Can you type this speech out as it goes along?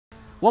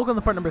Welcome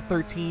to part number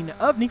 13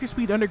 of Need for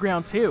Speed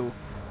Underground 2.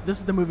 This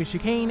is the movie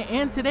Chicane,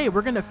 and today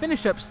we're going to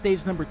finish up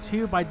stage number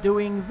 2 by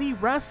doing the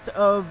rest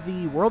of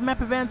the world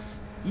map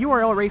events,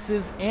 URL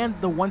races, and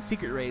the one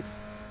secret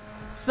race.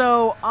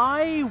 So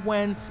I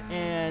went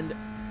and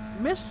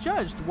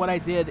misjudged what I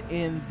did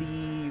in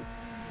the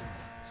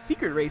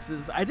secret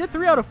races. I did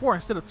 3 out of 4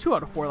 instead of 2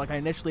 out of 4 like I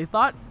initially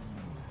thought,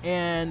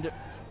 and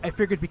I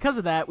figured because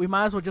of that, we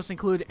might as well just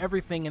include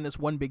everything in this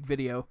one big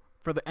video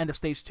for the end of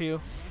stage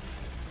 2.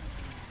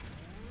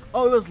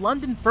 Oh, it was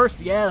London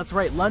first. Yeah, that's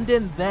right.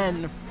 London,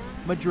 then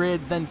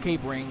Madrid, then Cape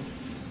Ring.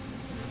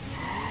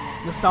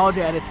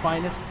 Nostalgia at its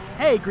finest.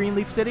 Hey,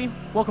 Greenleaf City.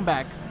 Welcome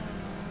back.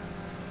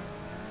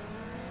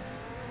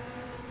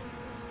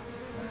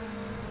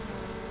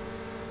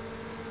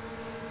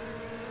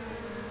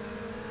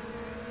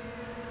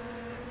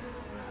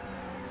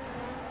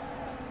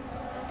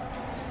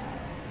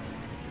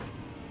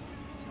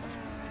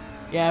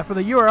 Yeah, for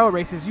the URL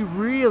races, you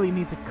really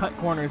need to cut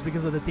corners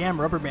because of the damn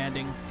rubber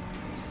banding.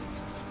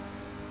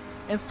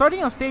 And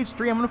starting on stage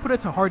 3, I'm going to put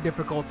it to hard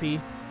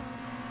difficulty,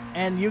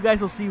 and you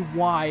guys will see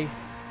why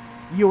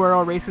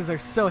URL races are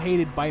so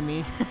hated by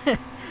me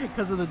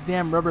because of the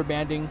damn rubber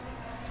banding,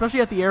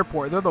 especially at the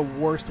airport. They're the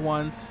worst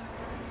ones.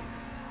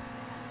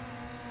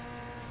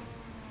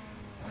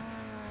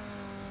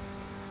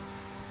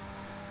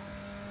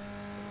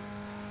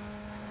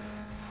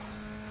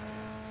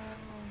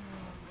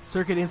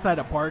 Circuit inside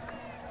a park.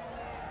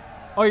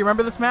 Oh, you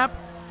remember this map?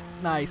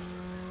 Nice.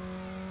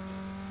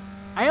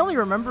 I only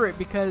remember it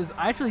because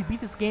I actually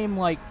beat this game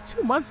like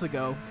 2 months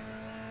ago.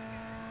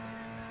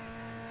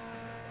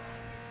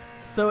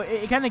 So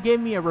it kind of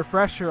gave me a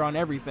refresher on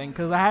everything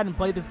because I hadn't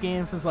played this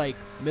game since like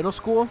middle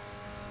school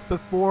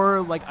before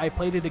like I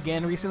played it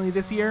again recently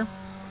this year.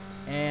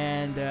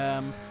 And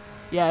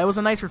yeah, it was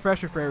a nice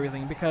refresher for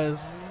everything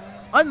because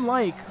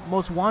unlike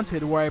Most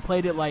Wanted where I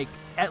played it like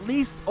at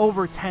least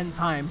over 10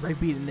 times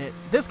I've beaten it,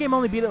 this game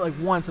only beat it like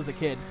once as a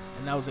kid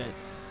and that was it.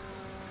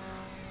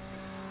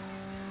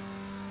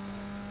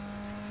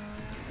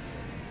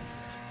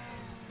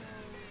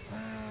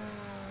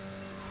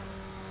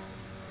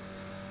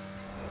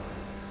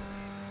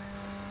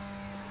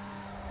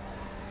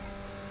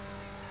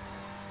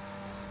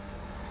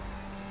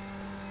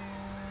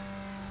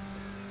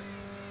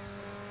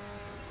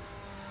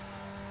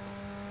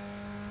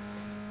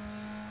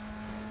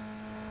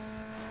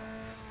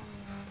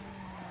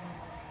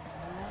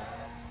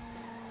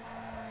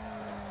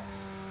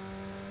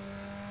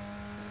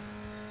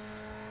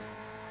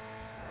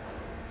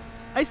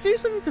 I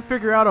seriously need to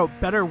figure out a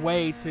better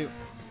way to...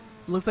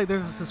 Looks like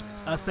there's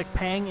a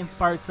Chicane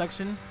inspired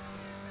section.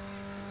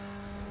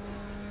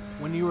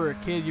 When you were a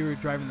kid, you were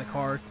driving the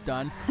car.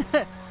 Done.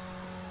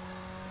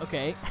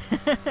 Okay.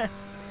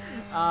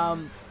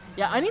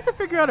 Yeah, I need to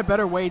figure out a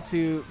better way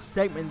to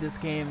segment this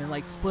game and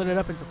like split it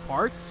up into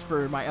parts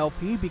for my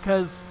LP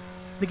because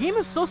the game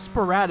is so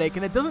sporadic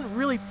and it doesn't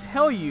really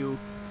tell you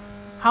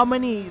how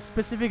many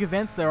specific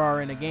events there are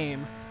in a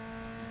game.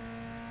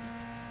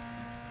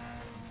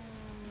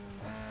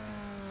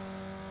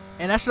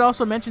 And I should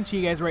also mention to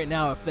you guys right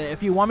now,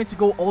 if you want me to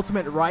go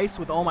Ultimate Rice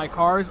with all my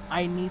cars,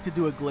 I need to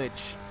do a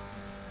glitch.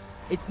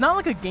 It's not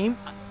like a game...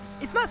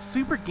 It's not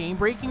super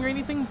game-breaking or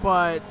anything,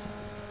 but...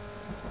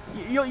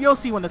 You'll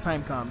see when the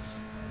time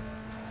comes.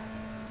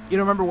 You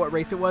don't remember what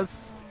race it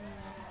was?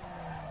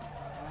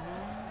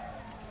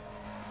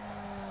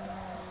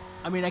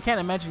 I mean, I can't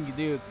imagine you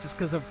do, just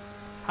because of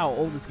how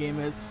old this game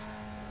is.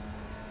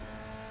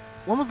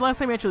 When was the last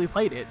time you actually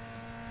played it?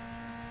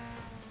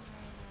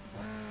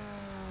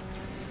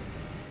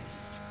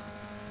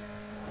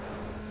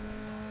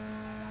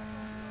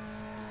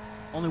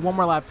 Only one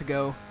more lap to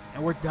go,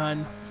 and we're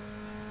done.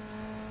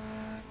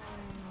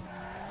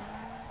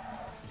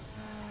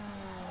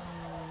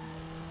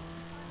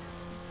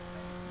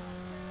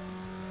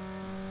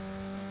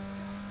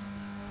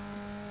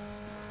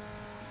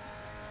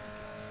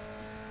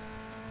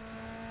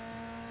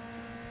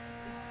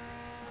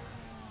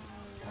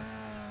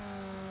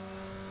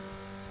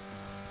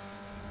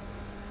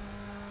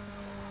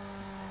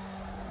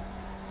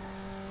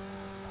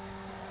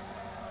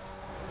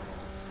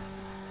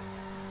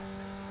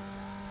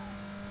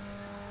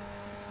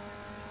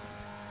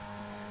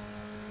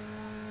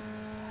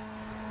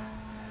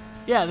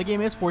 Yeah, the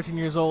game is 14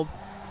 years old.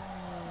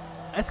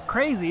 That's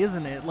crazy,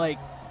 isn't it? Like,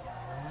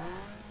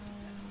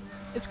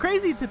 it's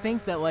crazy to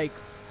think that, like,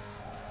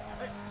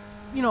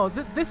 you know,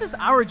 this is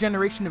our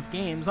generation of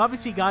games.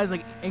 Obviously, guys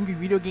like Angry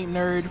Video Game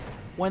Nerd,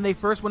 when they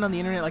first went on the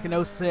internet, like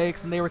in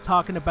 06, and they were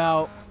talking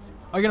about,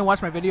 are you going to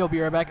watch my video? I'll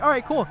be right back. All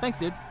right, cool. Thanks,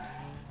 dude.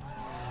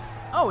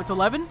 Oh, it's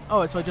 11?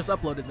 Oh, so I just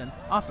uploaded then.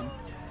 Awesome.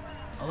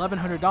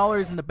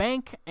 $1,100 in the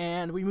bank,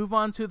 and we move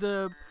on to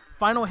the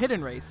final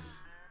hidden race.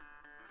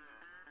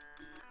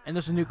 And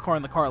there's a new car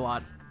in the car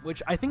lot,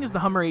 which I think is the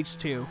Hummer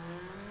H2.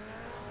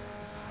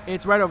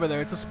 It's right over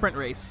there. It's a sprint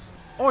race.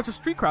 Oh, it's a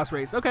street cross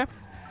race. Okay.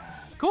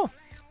 Cool.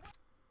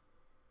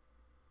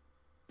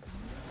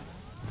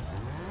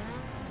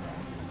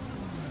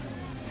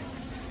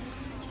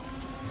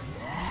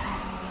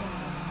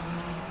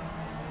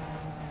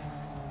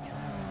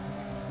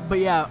 But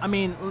yeah, I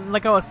mean,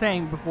 like I was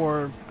saying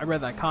before I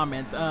read that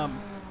comment,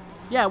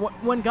 yeah,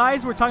 when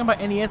guys were talking about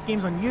NES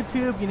games on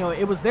YouTube, you know,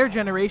 it was their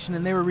generation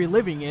and they were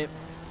reliving it.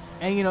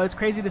 And, you know, it's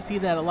crazy to see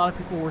that a lot of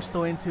people were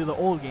still into the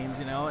old games,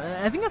 you know.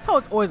 And I think that's how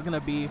it's always going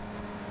to be.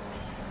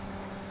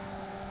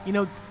 You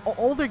know,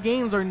 older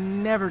games are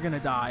never going to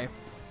die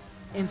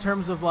in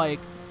terms of, like,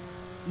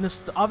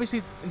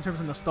 obviously in terms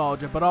of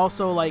nostalgia, but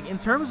also, like, in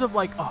terms of,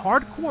 like, a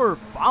hardcore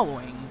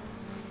following.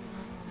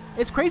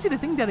 It's crazy to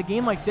think that a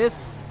game like this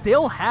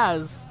still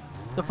has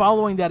the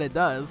following that it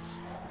does.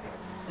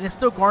 And it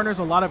still garners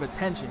a lot of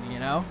attention, you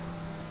know?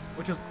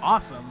 Which is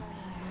awesome.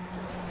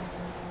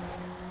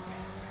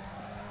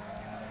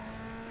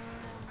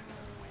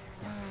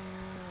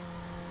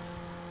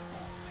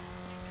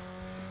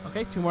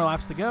 Okay, 2 more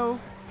laps to go.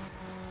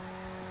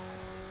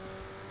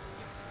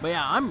 But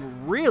yeah,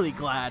 I'm really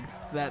glad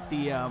that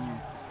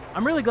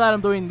I'm really glad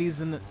I'm doing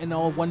these in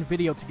all one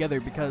video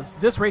together, because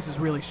this race is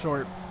really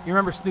short. You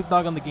remember Snoop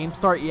Dogg on the Game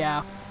Start?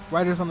 Yeah.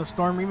 Riders on the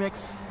Storm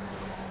remix.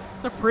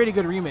 It's a pretty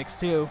good remix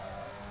too.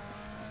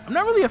 I'm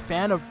not really a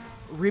fan of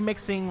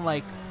remixing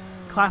like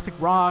classic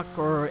rock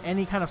or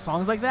any kind of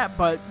songs like that,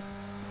 but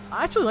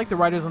I actually like the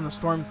Riders on the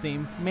Storm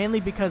theme,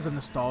 mainly because of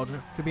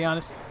nostalgia, to be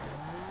honest.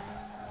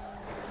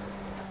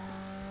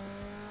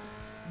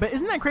 But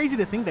isn't that crazy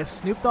to think that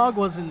Snoop Dogg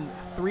was in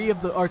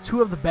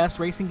 2 of the best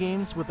racing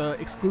games with an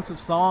exclusive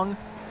song?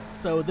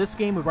 So this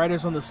game with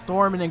Riders on the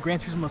Storm, and then Gran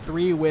Turismo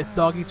 3 with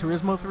Doggy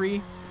Turismo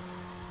 3.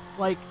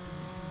 Like,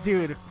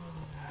 dude,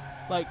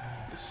 like,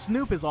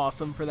 Snoop is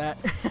awesome for that.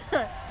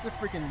 The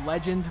freaking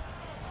legend.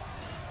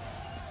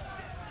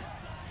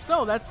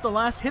 So that's the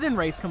last hidden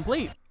race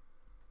complete.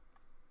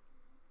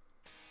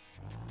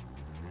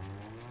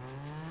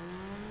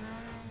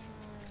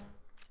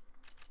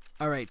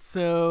 Alright,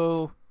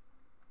 so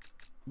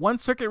 1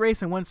 circuit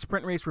race and 1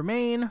 sprint race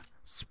remain.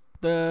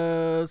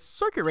 The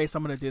circuit race,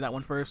 I'm going to do that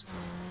one first.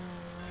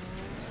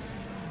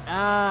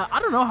 I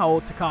don't know how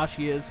old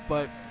Takashi is,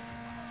 but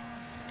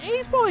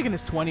he's probably like in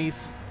his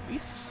 20s. He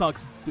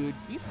sucks, dude.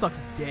 He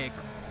sucks dick.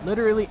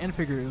 Literally and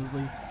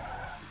figuratively.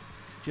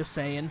 Just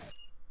saying.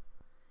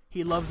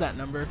 He loves that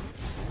number.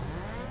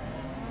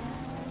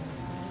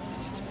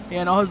 Yeah,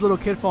 and all his little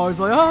kid followers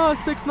are like,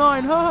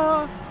 6'9",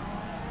 ha!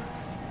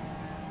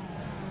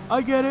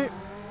 I get it.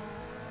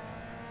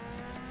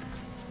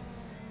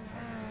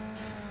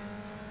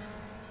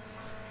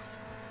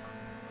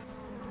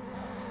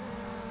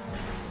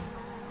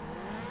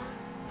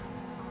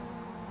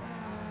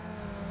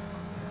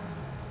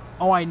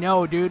 Oh, I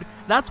know, dude.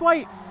 That's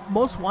why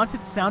Most Wanted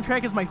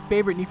soundtrack is my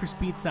favorite Need for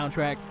Speed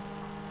soundtrack.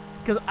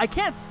 Because I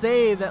can't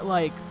say that,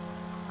 like...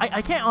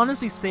 I can't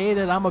honestly say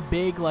that I'm a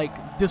big,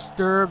 like,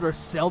 Disturbed or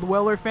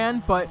Celdweller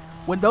fan, but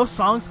when those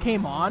songs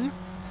came on...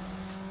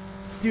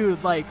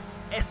 Dude, like,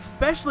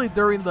 especially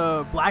during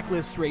the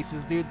Blacklist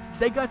races, dude,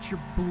 they got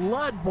your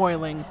blood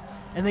boiling,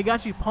 and they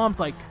got you pumped,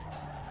 like,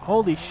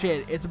 holy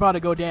shit, it's about to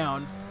go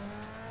down.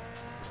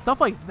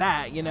 Stuff like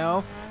that, you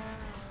know?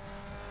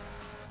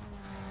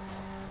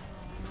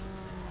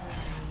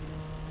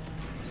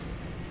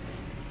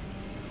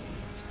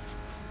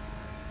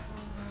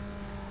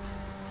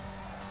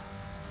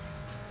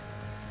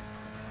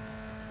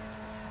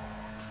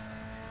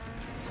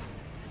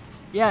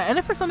 Yeah,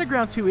 NFS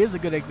Underground 2 is a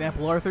good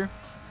example, Arthur.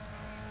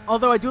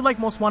 Although I do like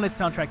Most Wanted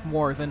soundtrack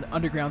more than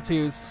Underground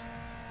 2's.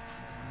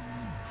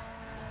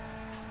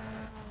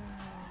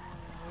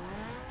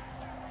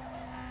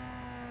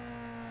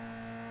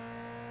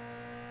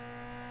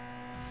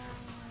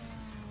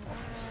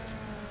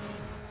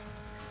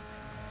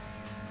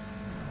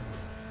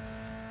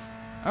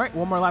 Alright,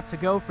 1 more lap to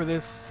go for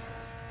this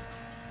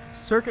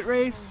circuit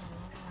race.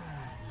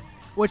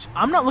 Which,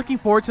 I'm not looking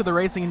forward to the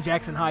racing in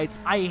Jackson Heights.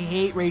 I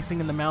hate racing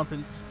in the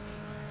mountains.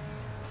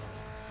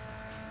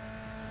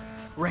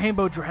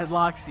 Rainbow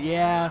dreadlocks,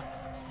 yeah.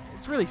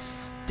 It's really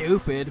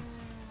stupid.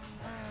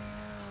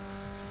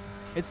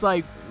 It's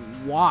like,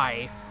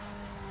 why?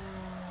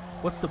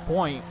 What's the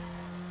point?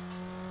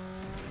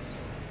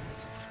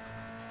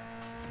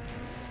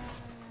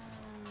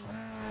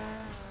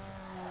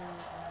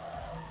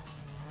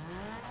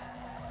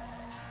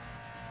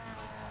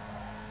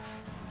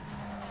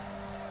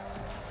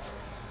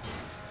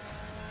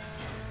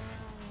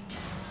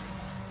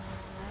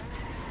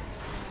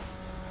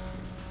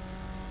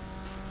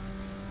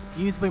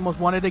 You need to play Most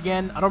Wanted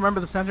again. I don't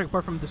remember the soundtrack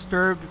apart from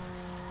Disturbed,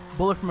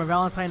 Bullet from a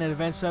Valentine, and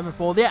Avenged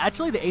Sevenfold. Yeah,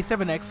 actually the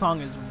A7X song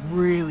is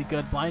really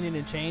good. Blinded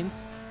in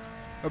Chains.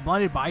 Or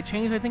Blinded by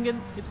Chains, I think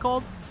it's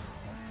called.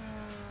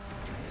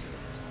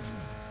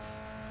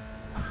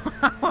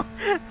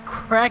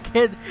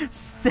 Crackhead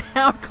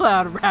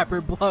SoundCloud rapper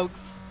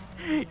blokes.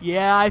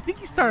 Yeah, I think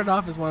he started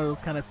off as one of those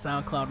kind of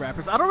SoundCloud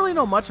rappers. I don't really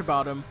know much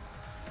about him,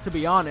 to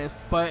be honest,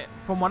 but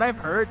from what I've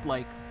heard,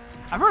 like,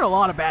 I've heard a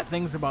lot of bad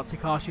things about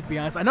Takashi, to be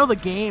honest. I know the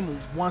game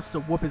wants to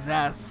whoop his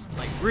ass,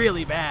 like,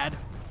 really bad.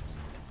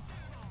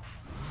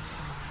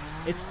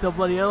 It's still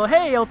bloody yellow.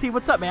 Hey, LT,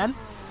 what's up, man?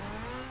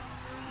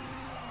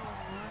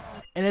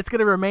 And it's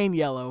gonna remain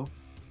yellow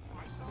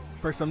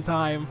for some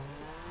time.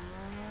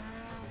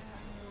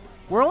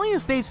 We're only in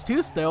stage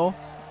 2 still.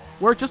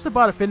 We're just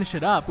about to finish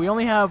it up. We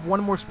only have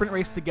one more sprint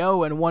race to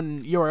go and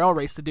one URL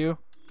race to do.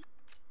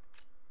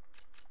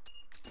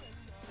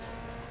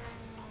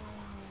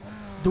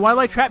 Do I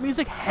like trap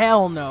music?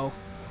 Hell no.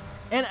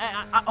 And,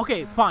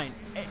 okay, fine.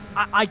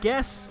 I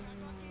guess...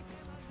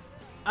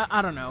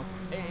 I don't know.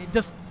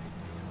 Just...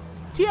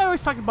 T.I.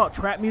 always talk about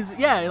trap music.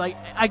 Yeah, like,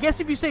 I guess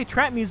if you say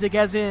trap music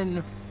as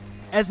in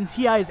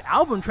T.I.'s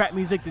album trap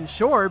music, then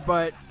sure,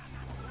 but...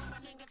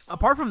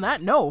 Apart from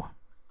that, no.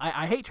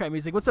 I hate trap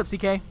music. What's up,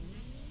 CK?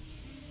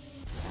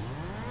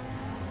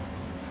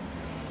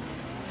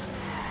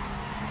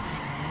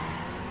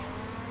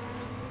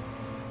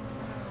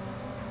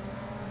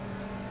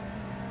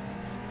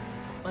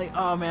 Like,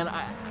 oh man,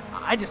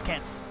 I just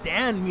can't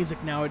stand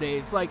music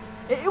nowadays. Like,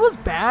 it was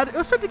bad. It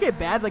was starting to get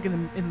bad, like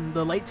in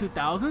the late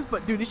 2000s.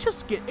 But dude,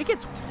 it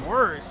gets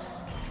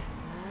worse.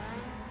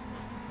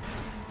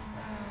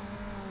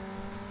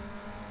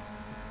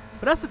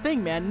 But that's the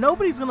thing, man.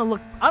 Nobody's gonna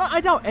look.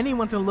 I doubt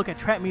anyone's gonna look at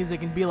trap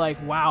music and be like,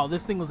 "Wow,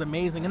 this thing was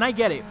amazing." And I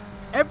get it.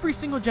 Every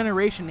single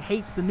generation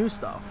hates the new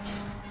stuff,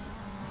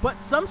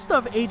 but some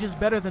stuff ages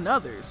better than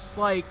others.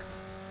 Like,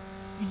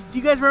 do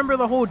you guys remember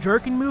the whole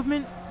jerking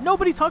movement?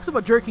 Nobody talks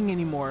about jerking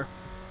anymore.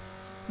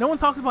 No one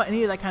talks about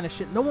any of that kind of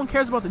shit. No one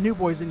cares about the New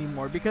Boys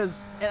anymore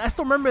because, and I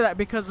still remember that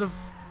because of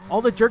all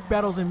the jerk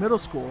battles in middle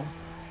school.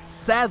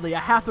 Sadly, I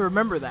have to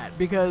remember that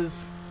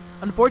because,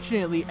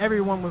 unfortunately,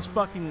 everyone was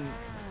fucking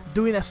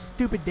doing that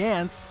stupid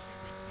dance.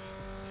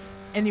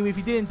 And if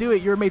you didn't do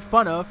it, you were made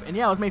fun of. And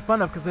yeah, I was made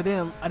fun of because I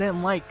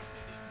didn't like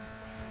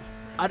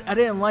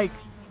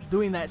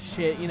doing that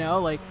shit. You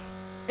know, like.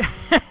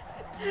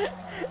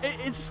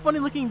 It's just funny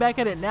looking back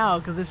at it now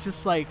because it's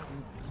just like,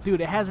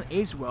 dude, it hasn't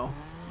aged well.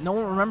 No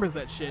one remembers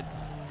that shit.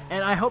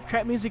 And I hope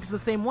trap music is the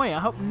same way. I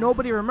hope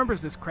nobody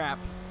remembers this crap.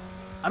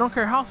 I don't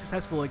care how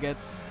successful it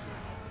gets.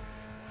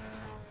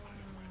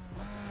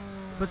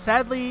 But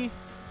sadly...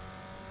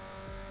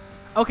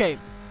 Okay,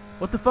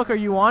 what the fuck are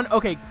you on?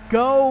 Okay,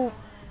 go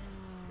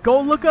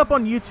look up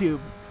on YouTube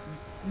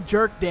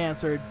jerk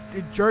dance or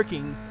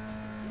jerking.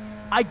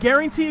 I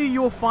guarantee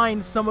you will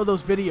find some of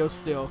those videos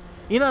still.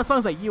 You know,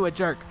 songs like "You a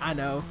Jerk," I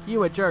know.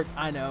 "You a Jerk,"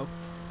 I know.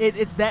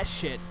 It's that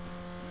shit.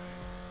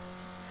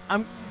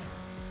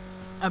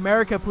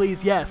 America,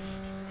 please,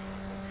 yes.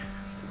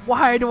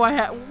 Why do I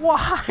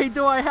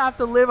have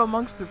to live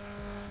amongst the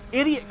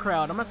idiot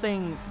crowd? I'm not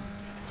saying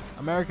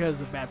America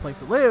is a bad place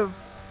to live.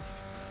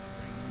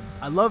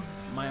 I love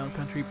my own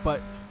country,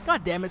 but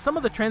god damn it, some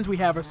of the trends we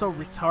have are so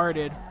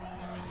retarded.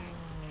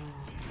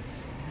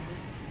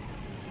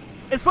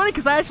 It's funny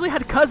because I actually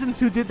had cousins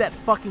who did that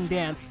fucking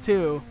dance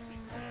too.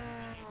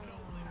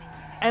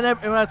 And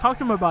when I talked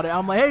to them about it,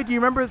 I'm like, hey, do you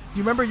remember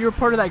you were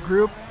part of that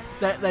group,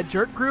 that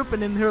jerk group?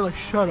 And then they're like,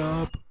 shut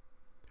up.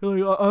 They're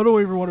like, I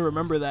don't even want to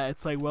remember that.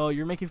 It's like, well,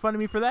 you're making fun of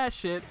me for that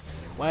shit.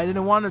 Well, I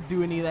didn't want to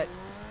do any of that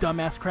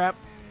dumbass crap.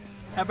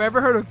 Have I ever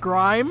heard of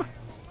grime?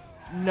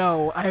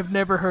 No, I have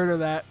never heard of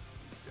that.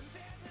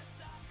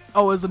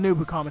 Oh, it was a noob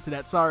who commented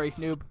that. Sorry,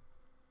 noob.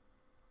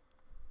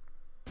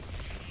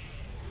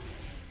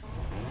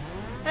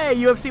 Hey,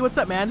 UFC, what's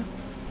up, man?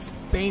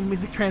 Spain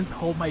music trends,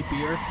 hold my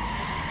beer.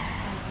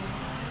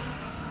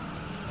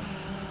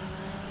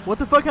 What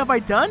the fuck have I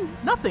done?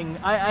 Nothing.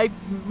 I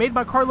made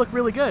my car look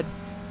really good.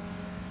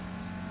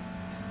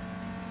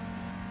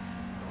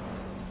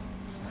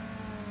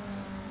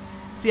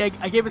 See, I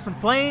gave it some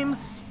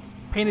flames,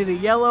 painted it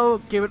yellow,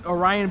 gave it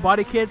Orion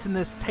body kits and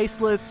this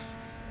tasteless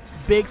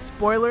big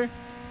spoiler.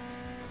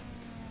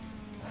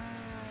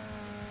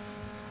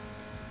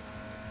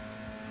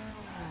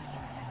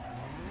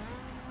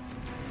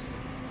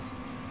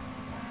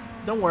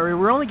 Don't worry,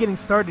 we're only getting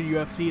started,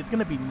 UFC. It's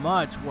gonna be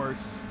much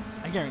worse.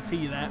 I guarantee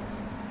you that.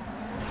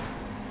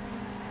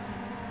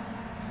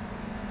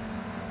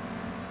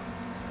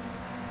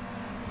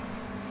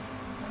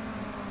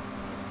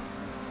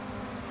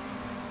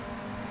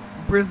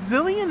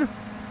 Brazilian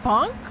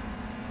funk?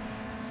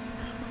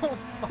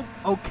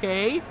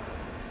 Okay.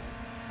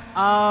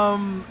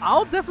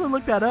 I'll definitely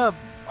look that up,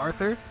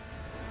 Arthur.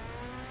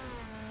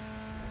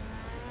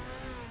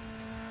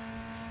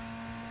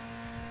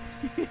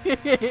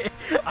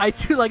 I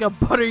do like a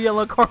butter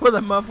yellow car with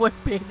a muffler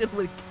painted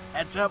with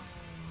ketchup.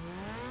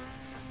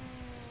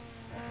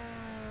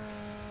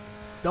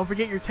 Don't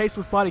forget your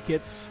tasteless body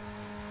kits.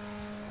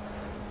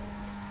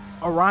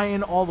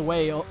 Orion all the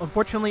way.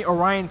 Unfortunately,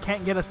 Orion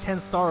can't get us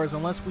 10 stars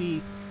unless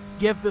we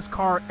give this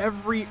car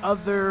every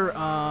other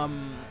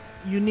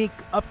unique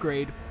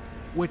upgrade,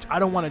 which I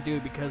don't want to do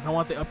because I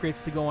want the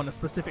upgrades to go on a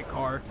specific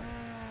car.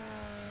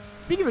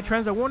 Speaking of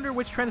trends, I wonder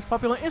which trend is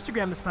popular on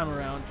Instagram this time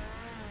around.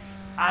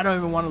 I don't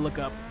even want to look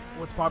up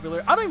what's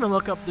popular. I don't even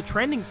look up the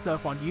trending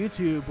stuff on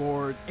YouTube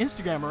or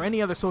Instagram or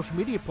any other social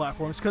media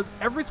platforms because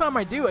every time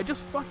I do, I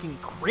just fucking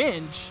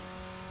cringe.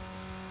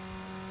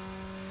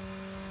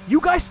 You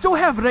guys still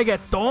have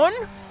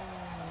reggaeton?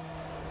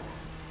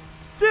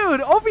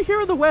 Dude, over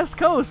here on the West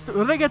Coast,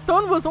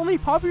 reggaeton was only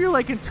popular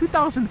like in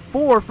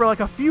 2004 for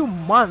like a few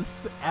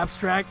months,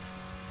 Abstract.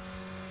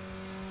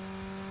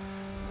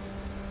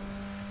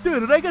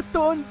 Dude,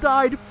 reggaeton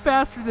died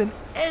faster than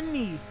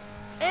any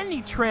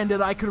trend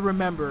that I could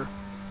remember.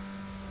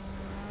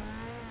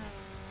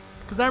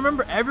 Because I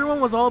remember everyone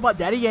was all about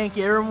Daddy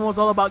Yankee, everyone was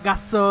all about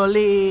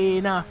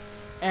gasolina,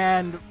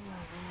 and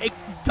it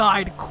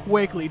died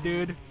quickly,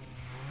 dude.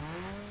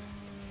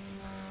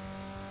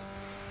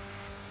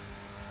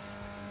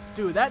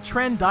 Dude, that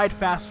trend died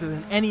faster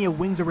than any of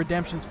Wings of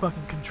Redemption's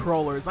fucking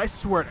controllers. I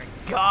swear to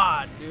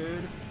God,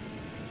 dude.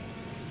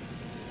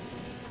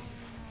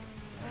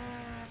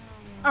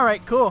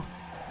 Alright, cool.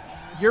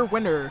 Your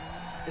winner.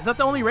 Is that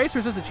the only race or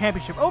is this a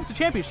championship? Oh, it's a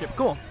championship.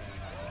 Cool.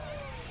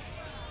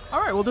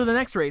 Alright, we'll do the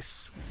next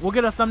race. We'll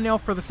get a thumbnail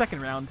for the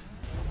second round.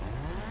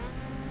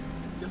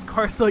 This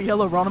car's so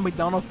yellow, Ronald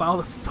McDonald filed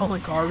a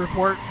stolen car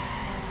report.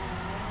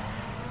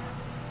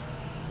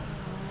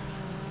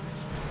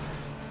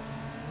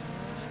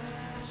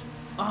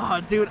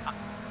 Oh, dude.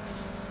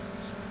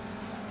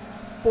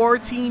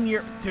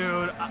 14-year...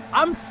 Dude,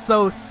 I'm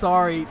so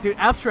sorry. Dude,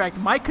 Abstract,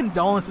 my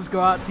condolences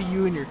go out to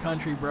you and your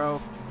country,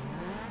 bro.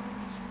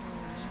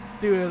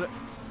 Dude,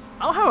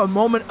 I'll have a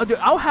moment... Dude,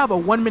 I'll have a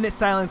 1-minute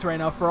silence right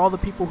now for all the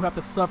people who have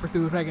to suffer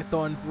through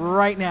reggaeton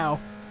right now.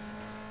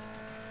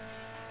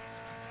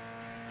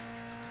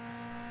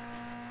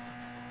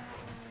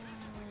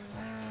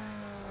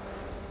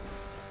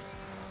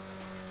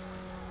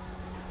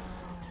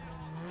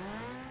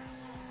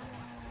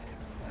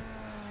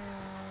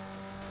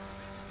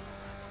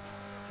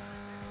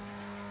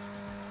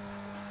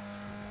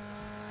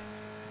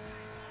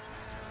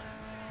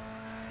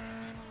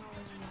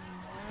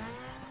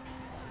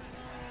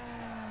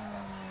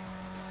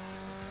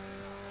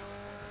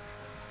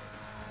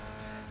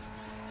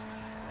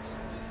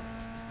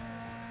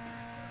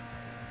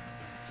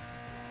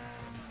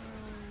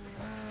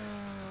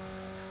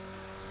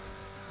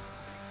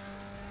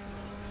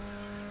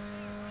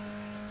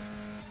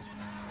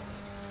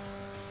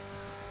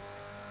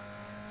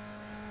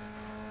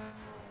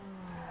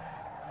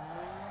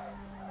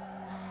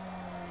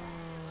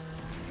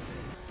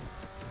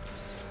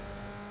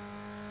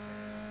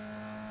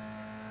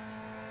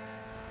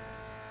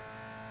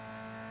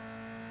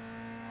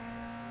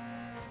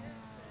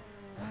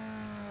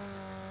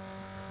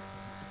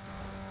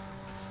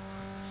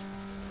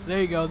 There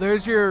you go.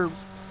 There's your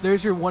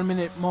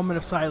 1-minute moment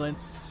of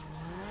silence.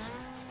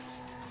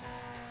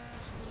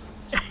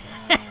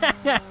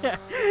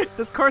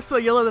 This car's so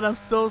yellow that I'm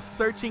still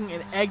searching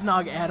an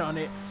eggnog ad on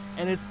it,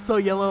 and it's so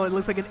yellow it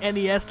looks like an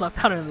NES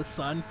left out in the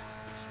sun.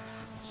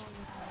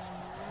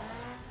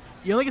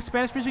 You only get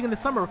Spanish music in the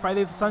summer.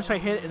 Friday's a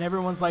sunshine hit, and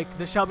everyone's like,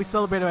 "This shall be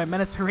celebrated by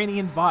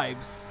Mediterranean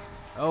vibes."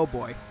 Oh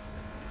boy.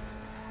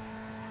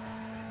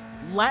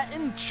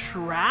 Latin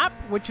trap,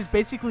 which is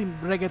basically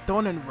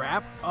reggaeton and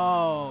rap.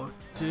 Oh,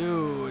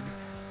 dude.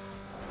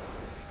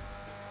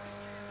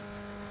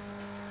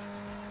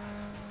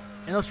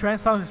 And those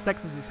trance songs are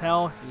sexist as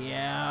hell.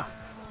 Yeah.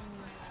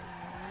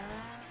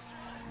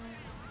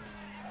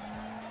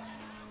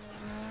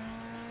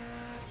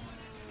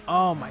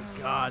 Oh my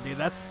god, dude,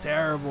 that's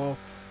terrible.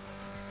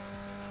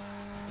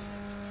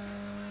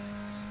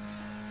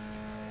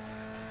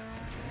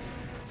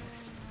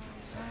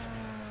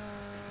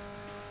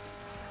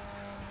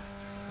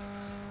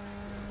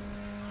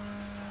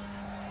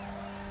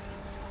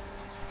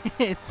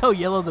 It's so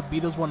yellow the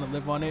Beatles want to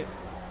live on it.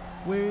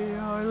 We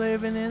are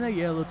living in a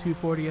yellow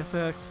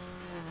 240SX.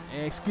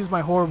 Excuse my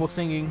horrible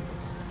singing.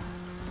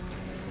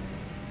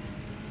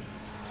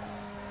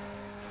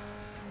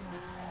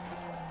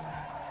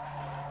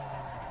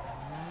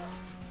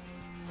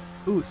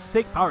 Ooh,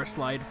 sick power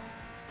slide.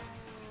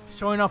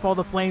 Showing off all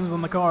the flames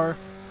on the car.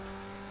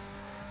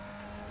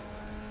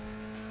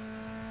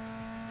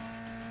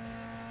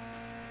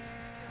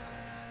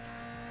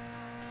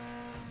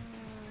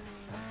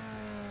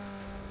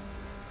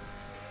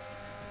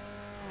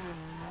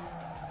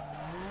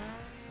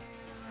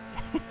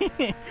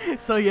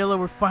 So yellow,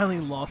 we're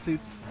filing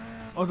lawsuits.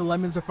 Oh, the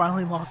lemons are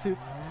filing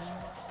lawsuits.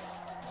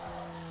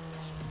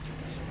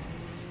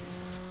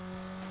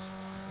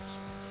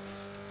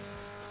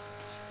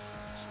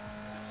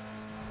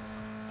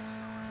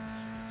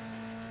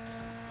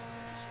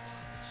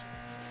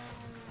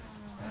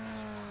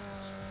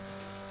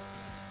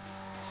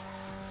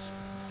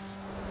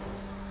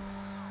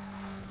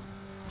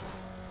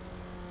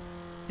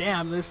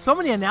 Damn, there's so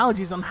many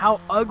analogies on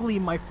how ugly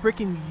my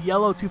freaking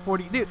yellow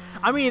 240... Dude,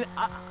 I mean,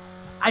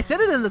 I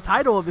said it in the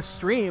title of the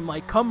stream,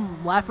 like,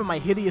 come laugh at my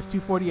hideous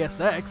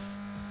 240SX.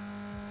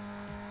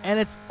 And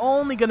it's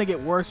only gonna get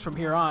worse from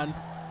here on.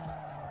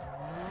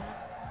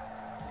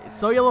 It's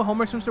so yellow,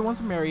 Homer Simpson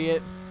wants to marry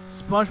it.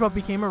 SpongeBob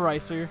became a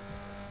ricer.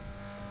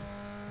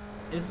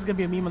 This is gonna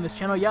be a meme on this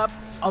channel. Yup,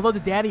 although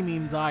the daddy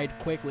meme died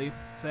quickly,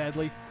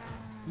 sadly.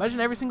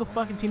 Imagine every single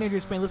fucking teenager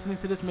in Spain listening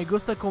to this. Me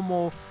gusta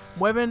como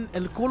mueven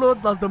el culo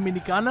las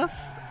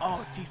dominicanas.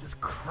 Oh, Jesus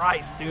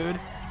Christ, dude.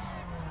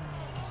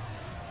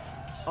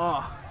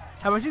 Oh.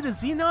 Have I seen the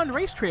Xenon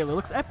race trailer?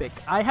 Looks epic.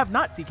 I have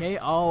not, CK.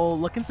 I'll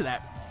look into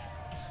that.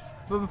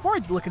 But before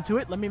I look into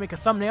it, let me make a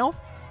thumbnail.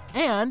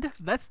 And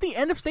that's the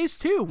end of stage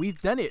 2. We've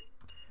done it.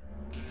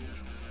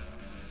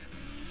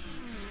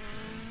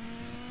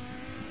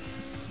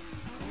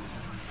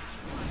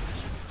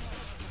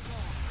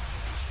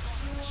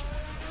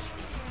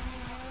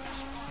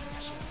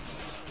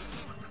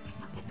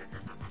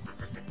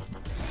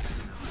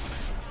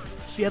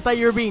 See, I thought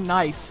you were being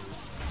nice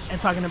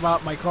and talking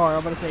about my car. I'm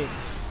about to say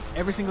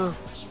every single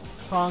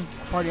song,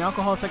 party,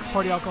 alcohol, sex,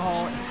 party,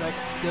 alcohol, and sex.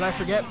 Did I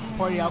forget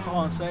party,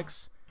 alcohol, and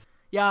sex?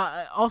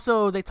 Yeah,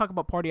 also, they talk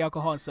about party,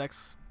 alcohol, and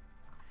sex.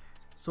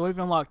 So what have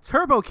you unlocked?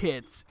 Turbo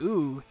kits.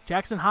 Ooh,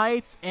 Jackson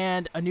Heights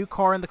and a new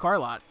car in the car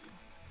lot.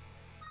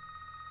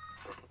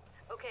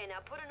 Okay, now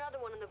put another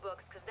one in the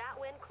books, because that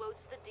win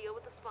closes the deal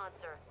with the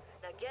sponsor.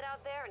 Now get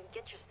out there and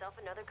get yourself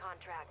another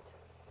contract.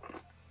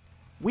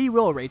 We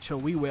will, Rachel,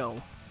 we will.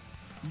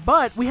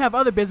 But we have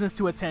other business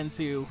to attend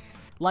to,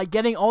 like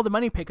getting all the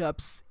money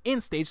pickups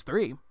in Stage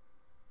 3.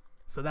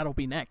 So that'll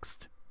be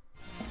next.